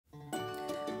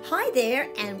Hi there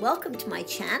and welcome to my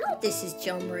channel. This is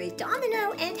Joan-Marie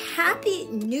Domino and Happy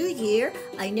New Year.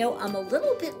 I know I'm a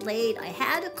little bit late. I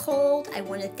had a cold. I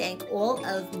want to thank all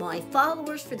of my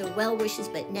followers for the well wishes,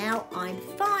 but now I'm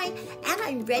fine and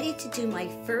I'm ready to do my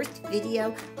first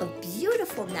video of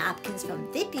beautiful napkins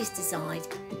from Vippies Designs,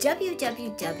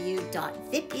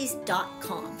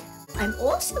 www.vippies.com. I'm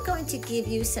also going to give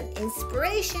you some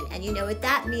inspiration, and you know what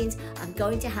that means. I'm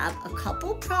going to have a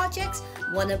couple projects.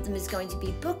 One of them is going to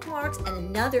be bookmarks, and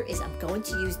another is I'm going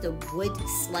to use the wood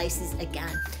slices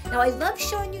again. Now, I love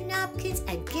showing you napkins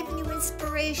and giving you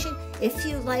inspiration if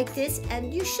you like this,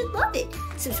 and you should love it.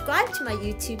 Subscribe to my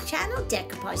YouTube channel,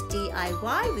 Decoupage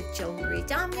D.I.Y. with Joan-Marie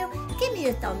Domino. Give me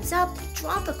a thumbs up,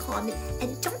 drop a comment,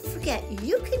 and don't forget,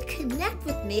 you can connect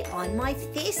with me on my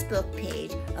Facebook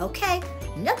page. Okay,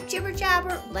 enough jibber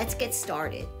jabber, let's get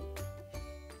started.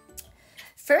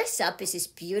 First up is this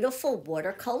beautiful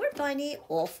watercolor bunny.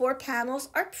 All 4 panels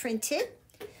are printed.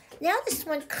 Now this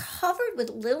one covered with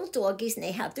little doggies, and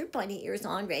they have their bunny ears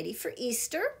on ready for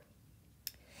Easter.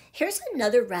 Here's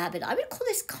another rabbit. I would call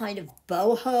this kind of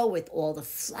boho with all the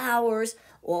flowers.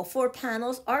 All 4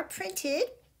 panels are printed.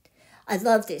 I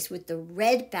love this with the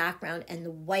red background and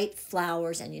the white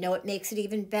flowers, and you know what makes it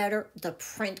even better? The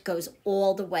print goes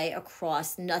all the way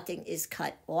across. Nothing is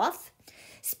cut off.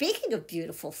 Speaking of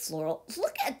beautiful floral,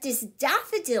 look at this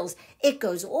daffodils. It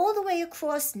goes all the way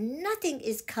across. Nothing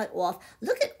is cut off.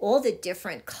 Look at all the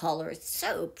different colors.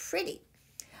 So pretty.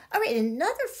 All right,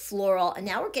 another floral, and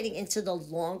now we're getting into the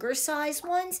longer size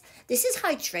ones. This is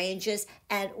hydrangeas,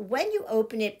 and when you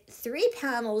open it, 3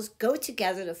 panels go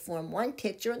together to form one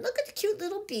picture. And look at the cute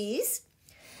little bees.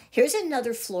 Here's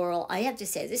another floral. I have to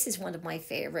say, this is one of my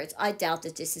favorites. I doubt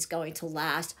that this is going to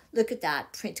last. Look at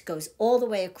that. Print goes all the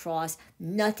way across.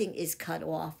 Nothing is cut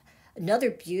off.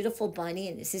 Another beautiful bunny,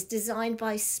 and this is designed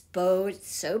by Spode.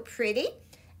 So pretty.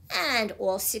 And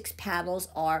all 6 panels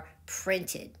are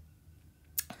printed.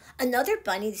 Another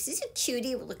bunny, this is a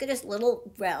cutie. Look at this little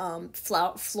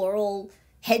floral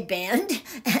headband,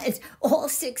 and all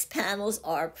 6 panels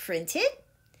are printed.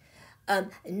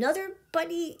 Another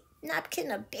bunny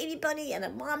napkin, a baby bunny, and a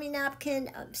mommy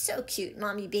napkin. So cute,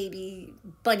 mommy, baby,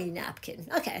 bunny napkin.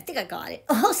 Okay, I think I got it.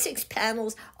 All 6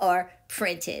 panels are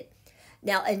printed.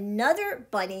 Now, another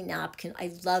bunny napkin, I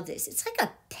love this. It's like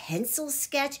a pencil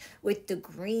sketch with the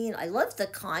green. I love the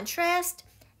contrast.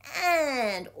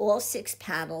 And all 6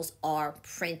 panels are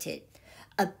printed.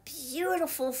 A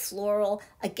beautiful floral,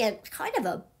 again, kind of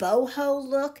a boho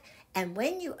look. And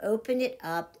when you open it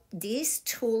up, these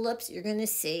tulips, you're going to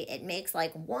see, it makes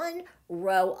like one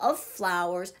row of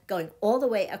flowers going all the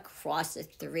way across the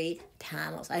 3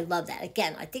 panels. I love that.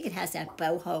 Again, I think it has that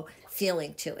boho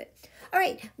feeling to it. All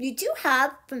right, you do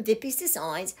have from Vippies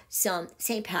Designs some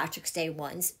St. Patrick's Day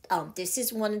ones. This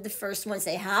is one of the first ones.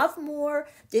 They have more.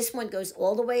 This one goes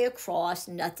all the way across.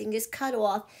 Nothing is cut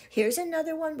off. Here's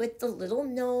another one with the little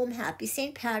gnome. Happy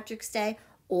St. Patrick's Day.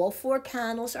 All 4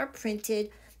 panels are printed.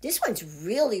 This one's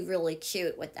really, really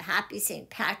cute with the Happy St.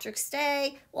 Patrick's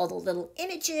Day, all the little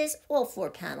images. All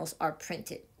 4 panels are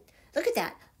printed. Look at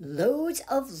that. Loads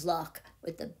of luck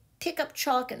with the pickup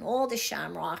truck and all the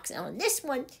shamrocks. And on this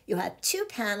one, you have 2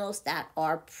 panels that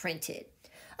are printed.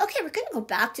 Okay, we're going to go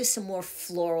back to some more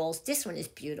florals. This one is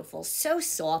beautiful, so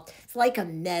soft. It's like a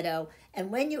meadow.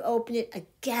 And when you open it,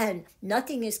 again,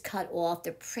 nothing is cut off.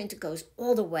 The print goes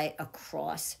all the way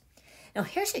across. Now,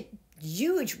 here's a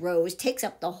huge rose, takes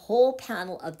up the whole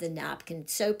panel of the napkin.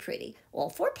 So pretty. All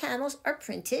 4 panels are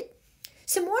printed.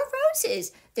 Some more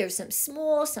roses. There's some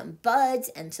small, some buds,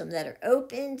 and some that are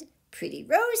opened. Pretty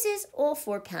roses. All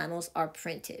 4 panels are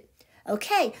printed.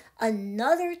 Okay,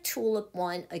 another tulip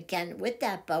one, again, with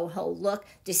that boho look.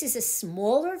 This is a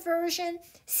smaller version.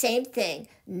 Same thing.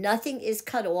 Nothing is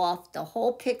cut off. The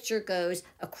whole picture goes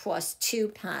across 2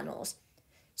 panels.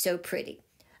 So pretty.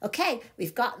 Okay,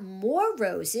 we've got more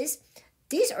roses.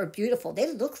 These are beautiful.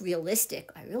 They look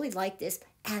realistic. I really like this.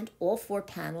 And all 4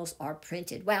 panels are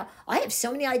printed. Wow, I have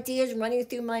so many ideas running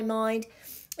through my mind.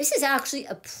 This is actually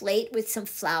a plate with some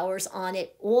flowers on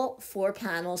it. All 4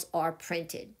 panels are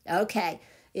printed. Okay,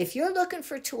 if you're looking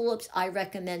for tulips, I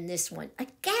recommend this one.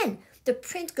 Again, the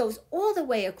print goes all the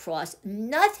way across.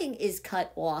 Nothing is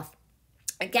cut off.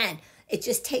 Again, it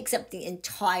just takes up the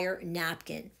entire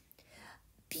napkin.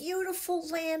 Beautiful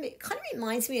lamb. It kind of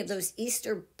reminds me of those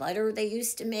Easter butter they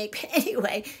used to make.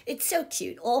 Anyway, it's so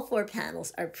cute. All 4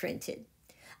 panels are printed.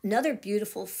 Another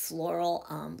beautiful floral,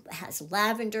 has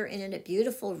lavender in it, a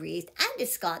beautiful wreath, and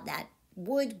it's got that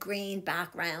wood grain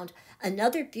background.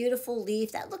 Another beautiful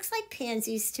leaf that looks like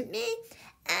pansies to me.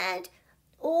 And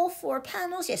all 4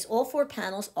 panels, yes, all 4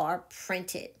 panels are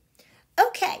printed.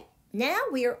 Okay, Now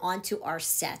we are on to our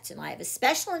sets, and I have a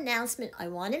special announcement I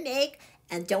want to make.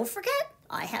 And don't forget,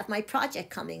 I have my project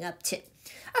coming up too.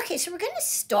 Okay, so we're going to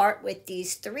start with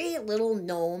these 3 little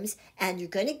gnomes, and you're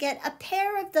going to get a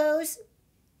pair of those.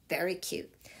 Very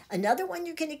cute. Another one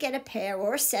you're going to get a pair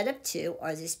or a set of 2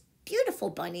 are this beautiful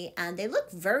bunny, and they look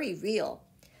very real.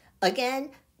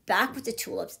 Again, back with the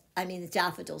tulips, the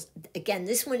daffodils. Again,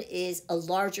 this one is a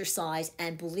larger size,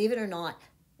 and believe it or not,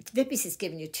 Vippies has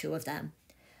given you 2 of them.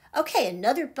 Okay,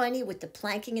 another bunny with the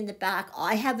planking in the back.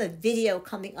 I have a video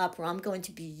coming up where I'm going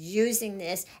to be using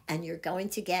this, and you're going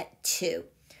to get 2.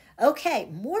 Okay,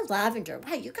 more lavender.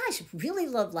 Wow, you guys really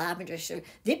love lavender, so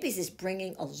Vippies is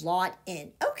bringing a lot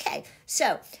in. Okay,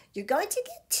 so you're going to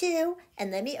get 2,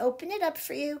 and let me open it up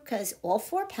for you because all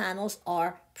 4 panels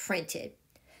are printed.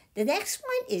 The next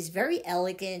one is very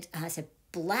elegant, has a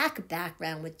black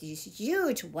background with these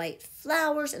huge white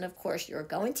flowers, and of course you're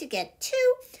going to get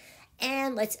 2.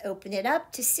 And let's open it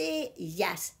up to see.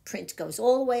 Yes, print goes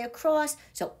all the way across,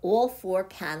 so all 4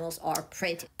 panels are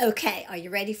printed. Okay, are you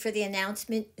ready for the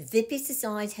announcement? Vippies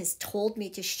Designs has told me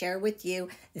to share with you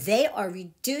they are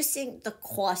reducing the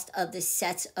cost of the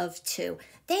sets of 2.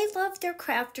 They love their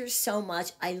crafters so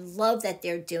much. I love that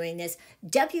they're doing this.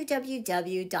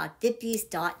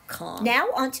 www.vippies.com. Now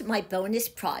onto my bonus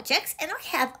projects, and I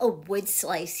have a wood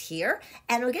slice here,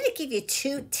 and I'm going to give you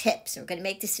 2 tips. We're going to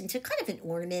make this into kind of an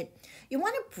ornament. You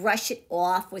want to brush it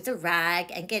off with a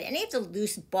rag and get any of the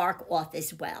loose bark off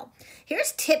as well.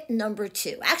 Here's tip number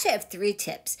 2. Actually, I have 3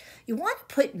 tips. You want to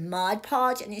put Mod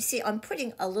Podge, and you see I'm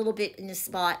putting a little bit in the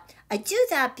spot. I do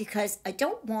that because I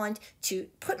don't want to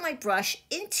put my brush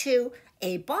into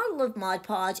a bottle of Mod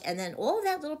Podge and then all of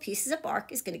that little pieces of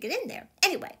bark is going to get in there.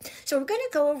 Anyway, so we're going to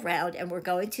go around and we're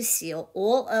going to seal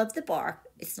all of the bark.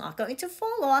 It's not going to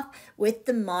fall off with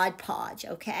the Mod Podge,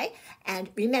 okay? And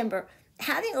remember,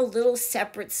 having a little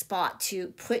separate spot to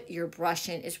put your brush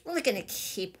in is really going to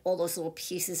keep all those little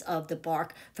pieces of the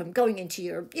bark from going into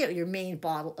your, your main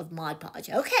bottle of Mod Podge.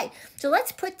 Okay, so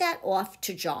let's put that off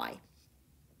to dry.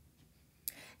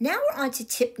 Now we're on to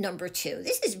tip number 2.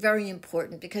 This is very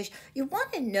important because you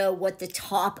want to know what the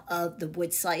top of the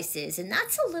wood slice is, and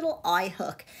that's a little eye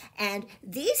hook. And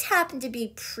these happen to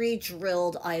be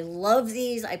pre-drilled. I love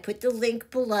these. I put the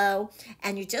link below,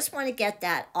 and you just want to get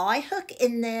that eye hook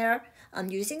in there.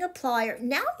 I'm using a plier.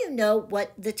 Now you know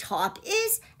what the top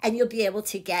is, and you'll be able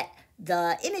to get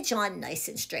the image on nice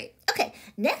and straight. Okay,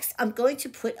 next I'm going to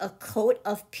put a coat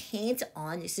of paint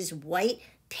on. This is white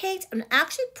paint. I'm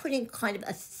actually putting kind of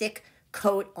a thick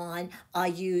coat on. I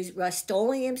use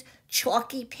Rust-Oleum's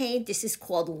chalky paint. This is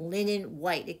called linen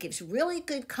white. It gives really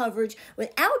good coverage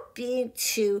without being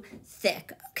too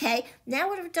thick. Okay, now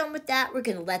when we're done with that, we're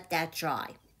going to let that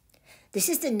dry. This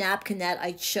is the napkin that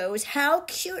I chose. How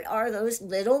cute are those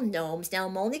little gnomes? Now,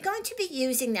 I'm only going to be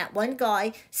using that one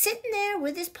guy sitting there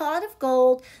with his pot of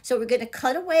gold. So we're going to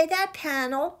cut away that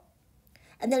panel.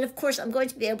 And then, of course, I'm going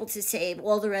to be able to save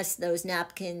all the rest of those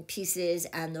napkin pieces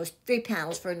and those 3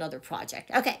 panels for another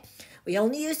project. Okay, we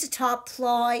only use the top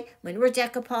ply when we're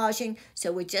decoupaging,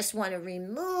 so we just want to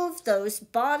remove those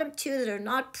bottom 2 that are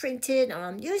not printed. And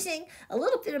I'm using a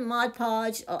little bit of Mod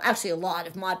Podge, actually a lot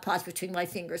of Mod Podge between my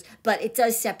fingers, but it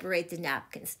does separate the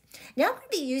napkins. Now I'm going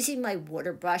to be using my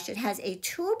water brush. It has a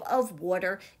tube of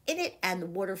water in it, and the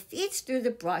water feeds through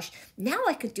the brush. Now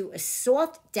I could do a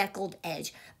soft deckled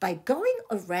edge. By going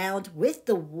around with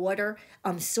the water,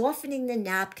 I'm softening the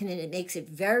napkin, and it makes it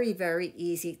very, very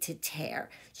easy to tear.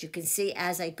 As you can see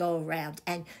as I go around.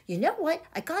 And you know what?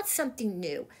 I got something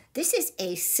new. This is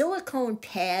a silicone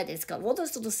pad. It's got all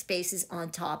those little spaces on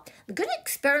top. I'm going to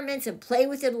experiment and play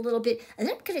with it a little bit, and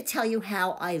then I'm going to tell you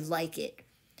how I like it.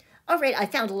 All right, I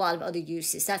found a lot of other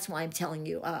uses. That's why I'm telling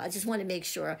you. I just want to make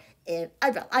sure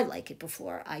I like it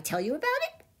before I tell you about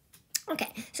it.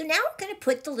 Okay, so now I'm going to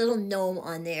put the little gnome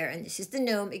on there, and this is the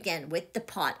gnome, again, with the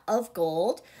pot of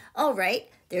gold. All right,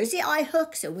 there's the eye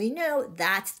hook, so we know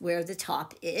that's where the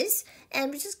top is, and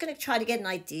we're just going to try to get an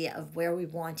idea of where we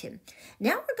want him.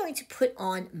 Now we're going to put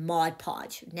on Mod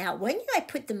Podge. Now, when I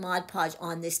put the Mod Podge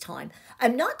on this time,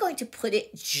 I'm not going to put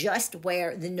it just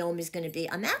where the gnome is going to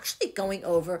be. I'm actually going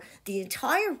over the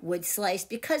entire wood slice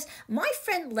because my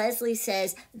friend Leslie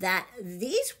says that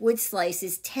these wood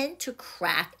slices tend to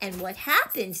crack, and what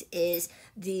happens is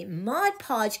the Mod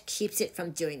Podge keeps it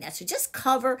from doing that. So just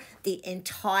cover the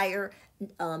entire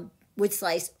wood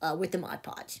slice with the Mod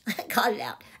Podge. I got it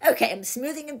out. Okay, I'm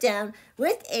smoothing him down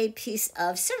with a piece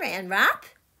of saran wrap.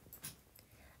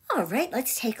 All right,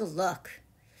 let's take a look.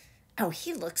 Oh,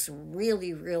 he looks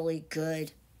really, really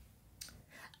good.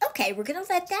 Okay, we're going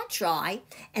to let that dry,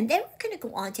 and then we're going to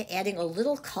go on to adding a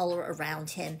little color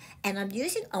around him, and I'm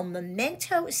using a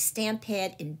Memento stamp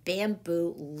pad in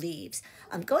bamboo leaves.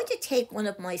 I'm going to take one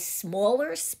of my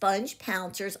smaller sponge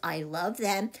pouncers. I love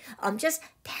them. I'm just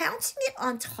pouncing it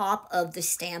on top of the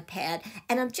stamp pad,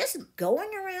 and I'm just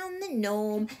going around the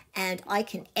gnome, and I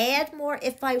can add more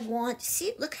if I want.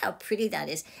 See, look how pretty that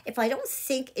is. If I don't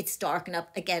think it's dark enough,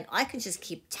 again, I can just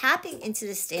keep tapping into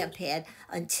the stamp pad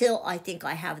until I think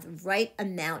I have the right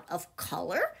amount of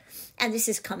color. And this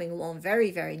is coming along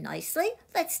very, very nicely.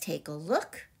 Let's take a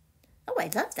look. Oh,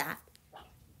 I love that.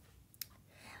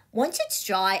 Once it's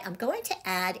dry, I'm going to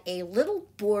add a little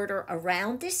border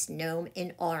around this gnome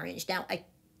in orange. Now, I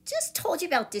just told you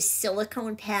about this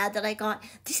silicone pad that I got.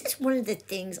 This is one of the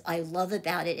things I love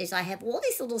about it is I have all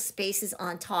these little spaces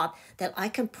on top that I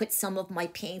can put some of my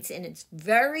paints in. It's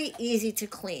very easy to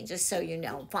clean, just so you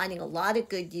know. I'm finding a lot of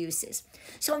good uses.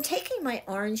 So I'm taking my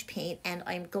orange paint and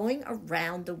I'm going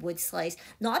around the wood slice,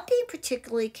 not being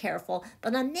particularly careful,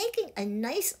 but I'm making a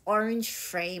nice orange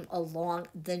frame along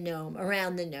the gnome,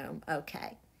 around the gnome.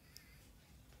 Okay.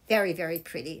 Very, very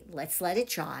pretty. Let's let it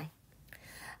dry.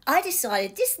 I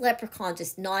decided this leprechaun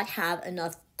does not have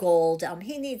enough gold.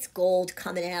 He needs gold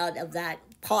coming out of that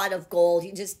pot of gold.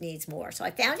 He just needs more. So I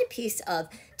found a piece of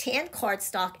tan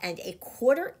cardstock and a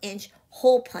 1/4-inch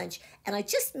hole punch, and I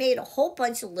just made a whole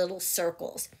bunch of little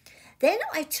circles. Then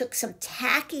I took some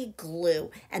tacky glue,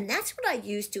 and that's what I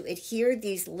used to adhere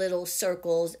these little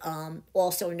circles,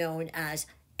 also known as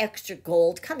extra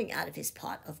gold, coming out of his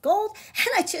pot of gold, and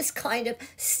I just kind of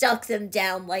stuck them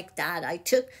down like that. I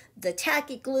took the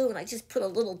tacky glue and I just put a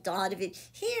little dot of it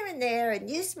here and there and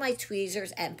used my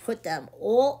tweezers and put them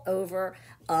all over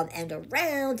and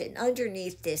around and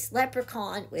underneath this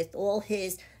leprechaun with all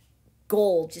his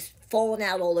gold just falling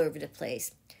out all over the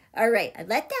place. All right, I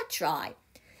let that dry.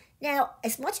 Now,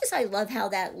 as much as I love how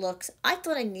that looks, I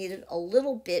thought I needed a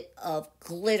little bit of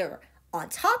glitter on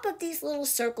top of these little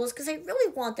circles because I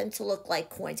really want them to look like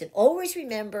coins. And always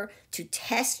remember to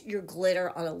test your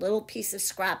glitter on a little piece of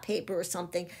scrap paper or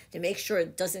something to make sure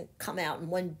it doesn't come out in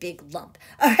one big lump.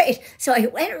 All right, so I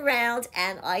went around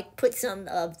and I put some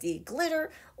of the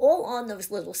glitter all on those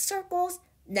little circles.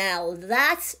 Now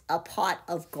that's a pot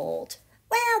of gold.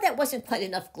 Well, that wasn't quite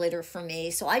enough glitter for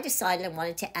me, so I decided I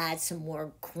wanted to add some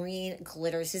more green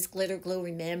glitter. This is glitter glue.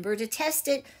 Remember to test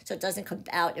it so it doesn't come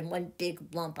out in one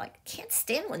big lump. I can't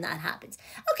stand when that happens.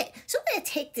 Okay, so I'm going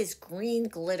to take this green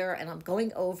glitter and I'm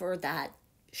going over that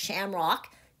shamrock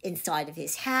inside of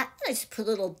his hat. And I just put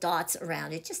little dots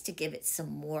around it just to give it some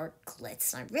more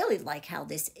glitz. I really like how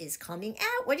this is coming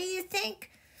out. What do you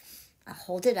think? I'll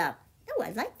hold it up. Oh, I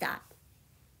like that.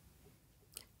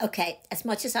 Okay, as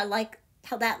much as I like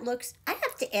how that looks, I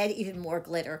have to add even more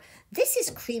glitter. This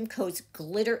is Cream Coat's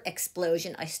Glitter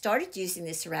Explosion. I started using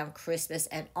this around Christmas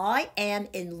and I am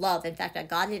in love. In fact, I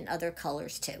got it in other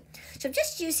colors too. So I'm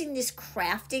just using this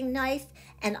crafting knife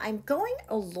and I'm going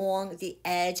along the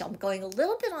edge. I'm going a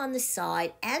little bit on the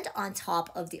side and on top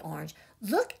of the orange.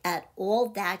 Look at all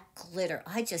that glitter.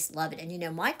 I just love it. And you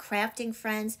know, my crafting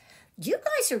friends, you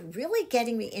guys are really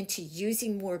getting me into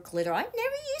using more glitter. I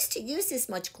never used to use this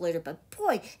much glitter, but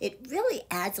boy, it really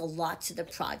adds a lot to the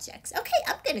projects. Okay,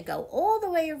 I'm going to go all the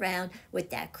way around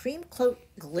with that Cream Coat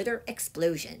Glitter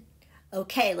Explosion.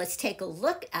 Okay, let's take a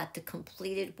look at the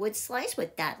completed wood slice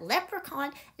with that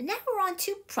leprechaun. And now we're on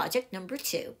to project number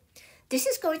 2. This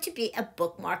is going to be a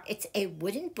bookmark. It's a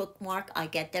wooden bookmark. I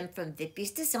get them from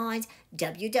Vippies Designs,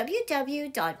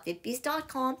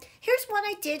 www.vippies.com. Here's what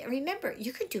I did. And remember,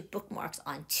 you can do bookmarks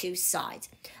on 2 sides.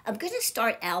 I'm going to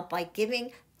start out by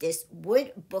giving this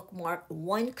wood bookmark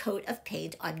 1 coat of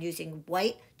paint. I'm using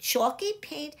white chalky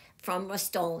paint from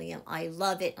Rust-Oleum. I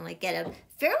love it, and I get a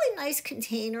fairly nice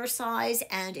container size,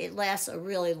 and it lasts a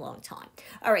really long time.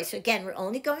 All right, so again, we're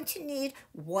only going to need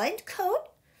 1 coat.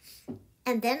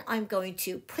 And then I'm going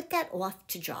to put that off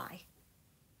to dry.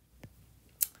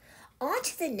 On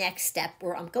to the next step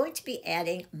where I'm going to be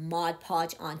adding Mod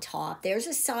Podge on top. There's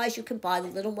a size you can buy the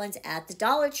little ones at the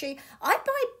Dollar Tree. I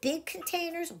buy big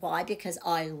containers. Why? Because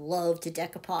I love to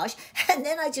decoupage. And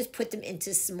then I just put them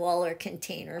into smaller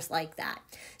containers like that.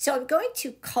 So I'm going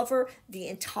to cover the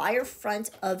entire front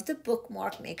of the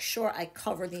bookmark. Make sure I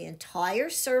cover the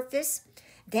entire surface.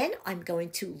 Then I'm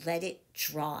going to let it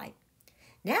dry.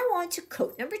 Now on to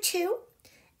coat number 2,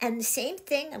 and the same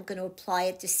thing, I'm going to apply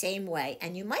it the same way.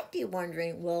 And you might be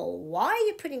wondering, well, why are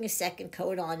you putting a second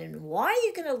coat on and why are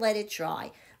you going to let it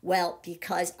dry? Well,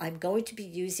 because I'm going to be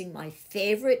using my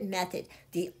favorite method,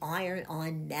 the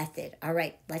iron-on method. All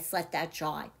right, let's let that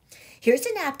dry. Here's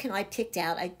a napkin I picked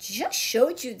out. I just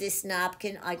showed you this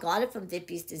napkin. I got it from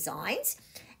Vippies Designs.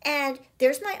 And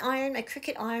there's my iron, my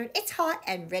Cricut iron. It's hot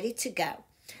and ready to go.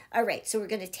 All right, so we're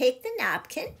going to take the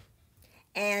napkin,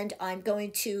 and I'm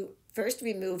going to first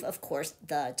remove, of course,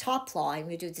 the top ply. I'm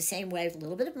going to do it the same way with a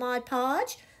little bit of Mod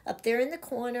Podge up there in the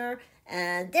corner,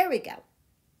 and there we go.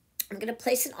 I'm going to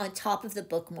place it on top of the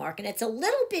bookmark, and it's a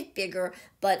little bit bigger,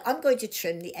 but I'm going to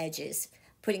trim the edges.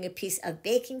 Putting a piece of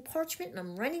baking parchment, and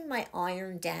I'm running my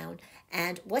iron down,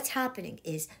 and what's happening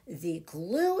is the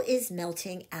glue is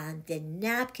melting and the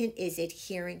napkin is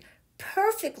adhering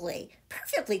perfectly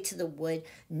to the wood.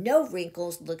 No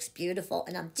wrinkles, looks beautiful,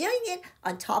 and I'm doing it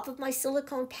on top of my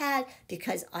silicone pad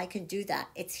because I can do that.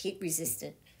 It's heat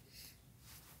resistant.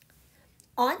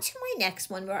 On to my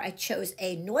next one, where I chose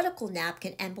a nautical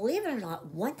napkin, and believe it or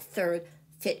not, 1/3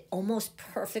 fit almost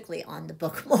perfectly on the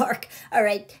bookmark. All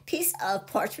right, piece of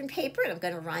parchment paper, and I'm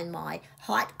going to run my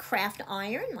hot craft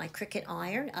iron, my Cricut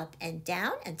iron, up and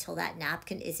down until that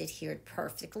napkin is adhered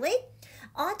perfectly.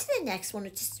 On to the next one,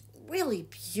 which is really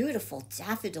beautiful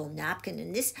daffodil napkin,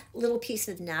 and this little piece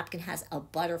of napkin has a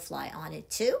butterfly on it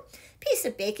too. Piece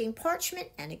of baking parchment,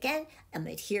 and again, I'm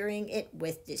adhering it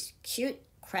with this cute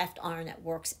craft iron that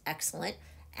works excellent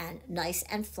and nice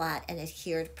and flat and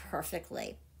adhered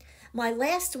perfectly. My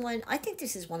last one, I think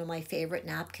this is one of my favorite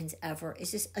napkins ever,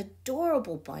 is this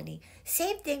adorable bunny.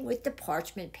 Same thing with the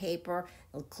parchment paper,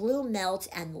 the glue melts,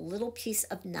 and the little piece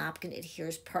of napkin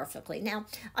adheres perfectly. Now,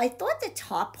 I thought the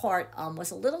top part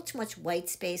was a little too much white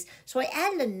space, so I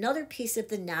added another piece of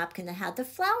the napkin that had the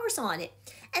flowers on it.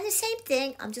 And the same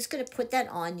thing, I'm just going to put that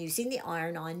on using the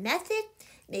iron-on method,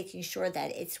 making sure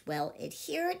that it's well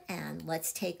adhered, and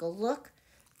let's take a look.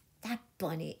 That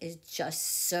bunny is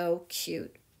just so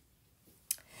cute.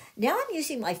 Now I'm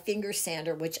using my finger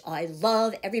sander, which I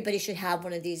love. Everybody should have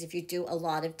one of these if you do a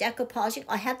lot of decoupaging.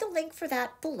 I have the link for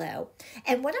that below.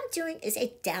 And what I'm doing is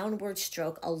a downward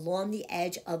stroke along the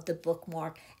edge of the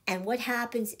bookmark. And what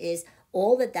happens is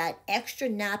all of that extra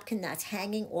napkin that's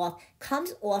hanging off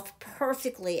comes off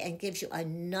perfectly and gives you a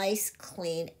nice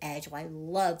clean edge. I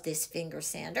love this finger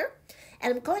sander.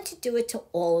 And I'm going to do it to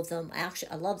all of them. Actually,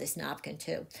 I love this napkin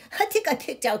too. I think I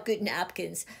picked out good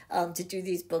napkins to do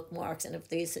these bookmarks, and of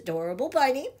this adorable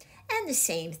bunny. And the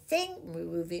same thing,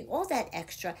 removing all that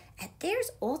extra. And there's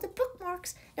all the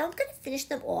bookmarks. Now I'm going to finish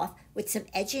them off with some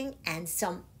edging and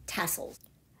some tassels.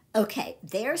 Okay,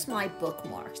 there's my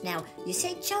bookmarks. Now, you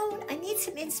say, Joan, I need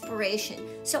some inspiration.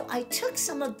 So I took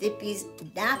some of Vippies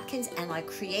napkins and I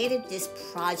created this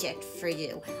project for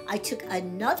you. I took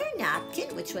another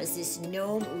napkin, which was this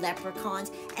gnome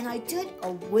leprechauns, and I did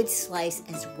a wood slice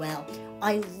as well.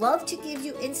 I love to give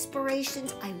you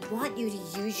inspirations. I want you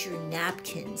to use your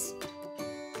napkins.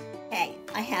 Hey,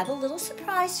 I have a little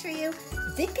surprise for you.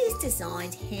 Vippies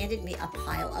Designs handed me a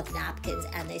pile of napkins,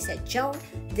 and they said, Joan,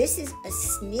 this is a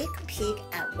sneak peek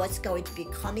at what's going to be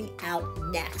coming out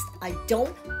next. I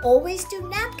don't always do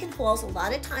napkin hauls. A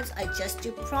lot of times I just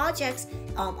do projects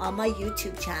on my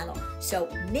YouTube channel. So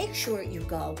make sure you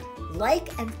go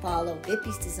like and follow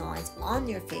Vippies Designs on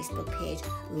their Facebook page.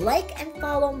 Like and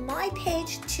follow my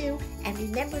page too. And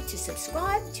remember to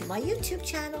subscribe to my YouTube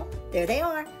channel. There they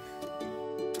are.